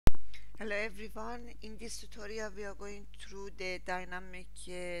Hello everyone. In this tutorial we are going through the dynamic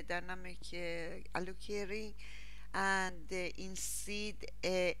allocating, and in seed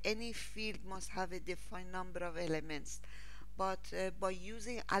any field must have a defined number of elements, but by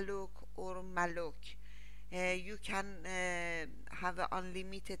using alloc or malloc you can have an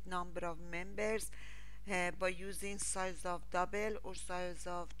unlimited number of members by using size of double or size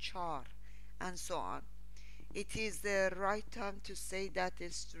of char and so on. It is the right time to say that a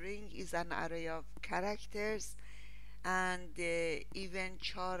string is an array of characters, and even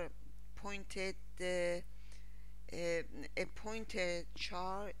char pointed a pointed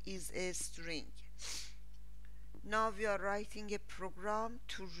char is a string. Now we are writing a program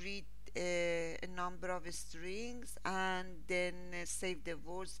to read a number of strings and then save the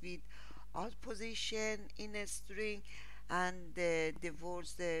words with alt position in a string, and the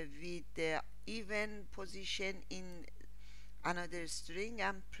words with the even position in another string,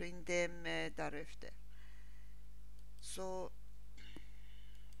 and print them thereafter. So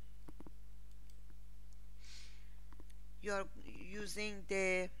you are using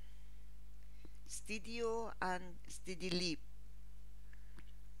the studio and stdlib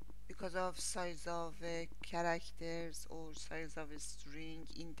because of size of characters or size of a string,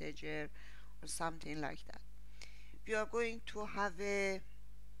 integer or something like that. We are going to have a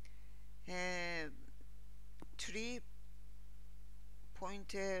three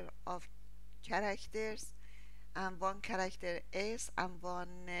pointer of characters and one character s and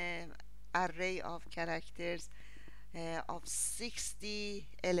one array of characters of 60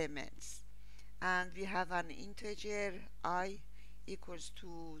 elements, and we have an integer I equals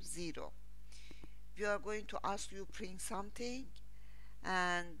to 0. We are going to ask you print something,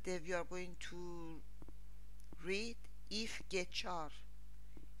 and we are going to read if getchar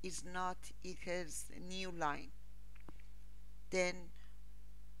is not equals new line, then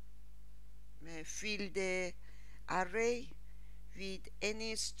fill the array with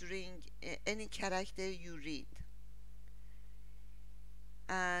any string, any character you read,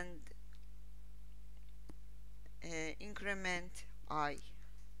 and increment I.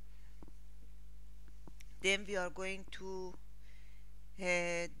 Then we are going to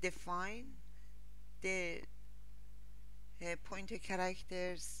define the pointer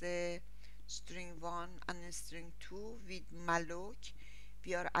characters string 1 and string 2 with malloc.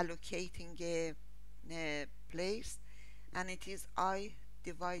 We are allocating a place, and it is I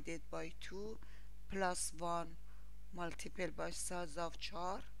divided by 2 plus 1 multiplied by size of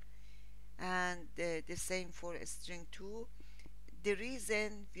char, and the same for string 2. The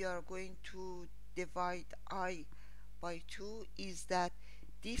reason we are going to divide I by 2 is that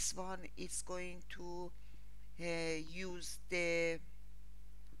this one is going to use the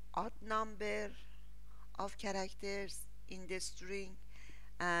odd number of characters in the string,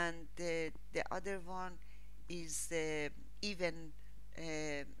 and the other one is even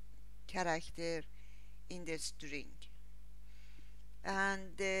uh, character in the string.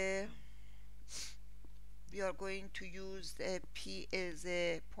 And we are going to use p as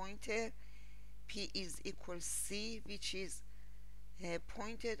a pointer. P is equal c, which is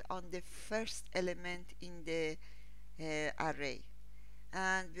pointed on the first element in the array,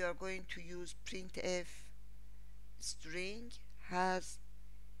 and we are going to use printf string has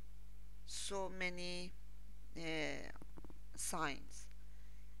so many signs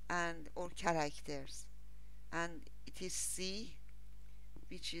and or characters, and it is c,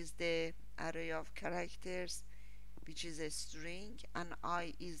 which is the array of characters, which is a string, and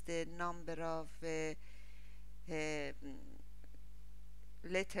I is the number of uh,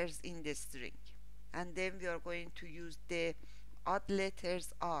 letters in the string. And then we are going to use the odd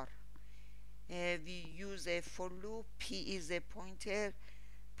letters r. We use a for loop. P is a pointer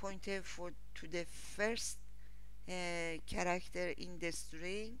for to the first character in the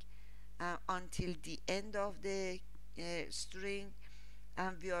string until the end of the string,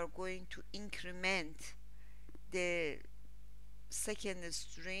 and we are going to increment the second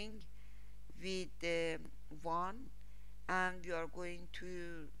string with 1, and we are going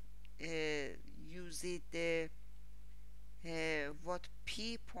to use it what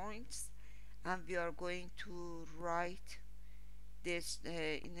p points, and we are going to write this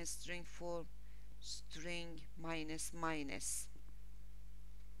in a string form string minus minus,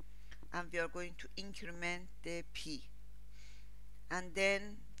 and we are going to increment the p, and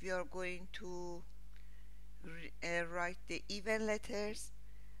then we are going to write the even letters,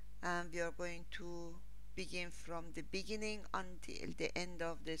 and we are going to begin from the beginning until the end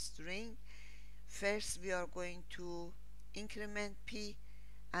of the string. First we are going to increment p,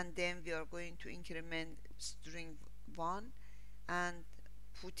 and then we are going to increment string 1 and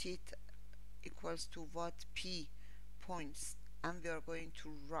put it equals to what p points, and we are going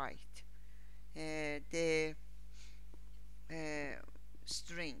to write the uh,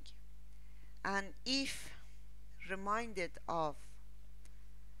 string. And if reminded of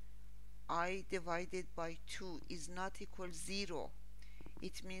I divided by 2 is not equal 0,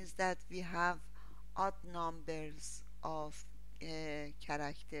 it means that we have odd numbers of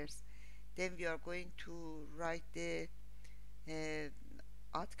characters. Then we are going to write the uh,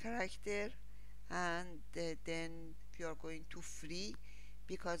 odd character, and then we are going to free,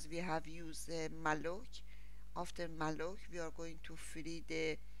 because we have used malloc. After malloc we are going to free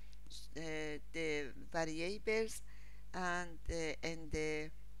the variables and end the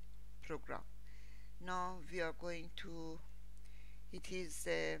program. Now we are going to, it is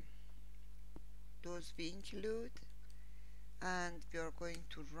those we include, and we are going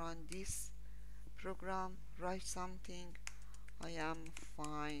to run this program. Write something: I am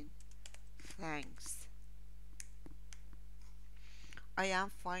fine, thanks. I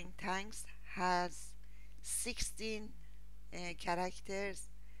am fine, thanks has 16 characters.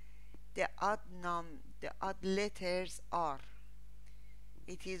 The odd letters are,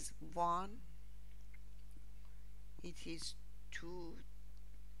 it is 1, it is 2,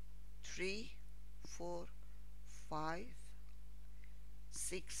 3, 4, 5,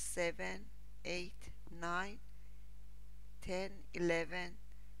 6, 7, 8, 9, 10, 11,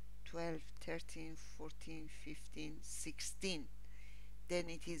 12, 13, 14, 15, 16. Then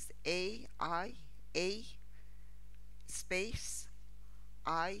it is A space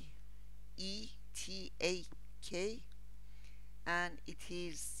I E T A K, and it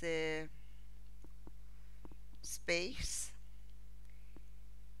is space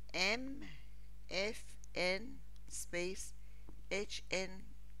M F N space H N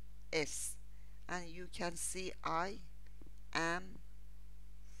S, and you can see I am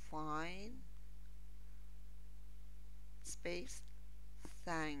fine space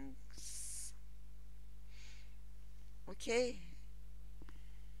thanks. Okay,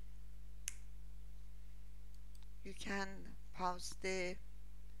 you can pause the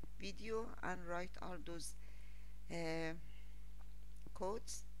video and write all those uh,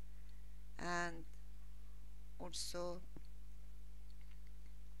 codes, and also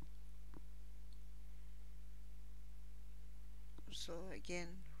again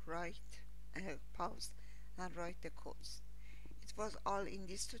write pause and write the codes. It was all in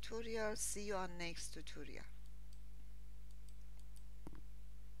this tutorial. See you on next tutorial.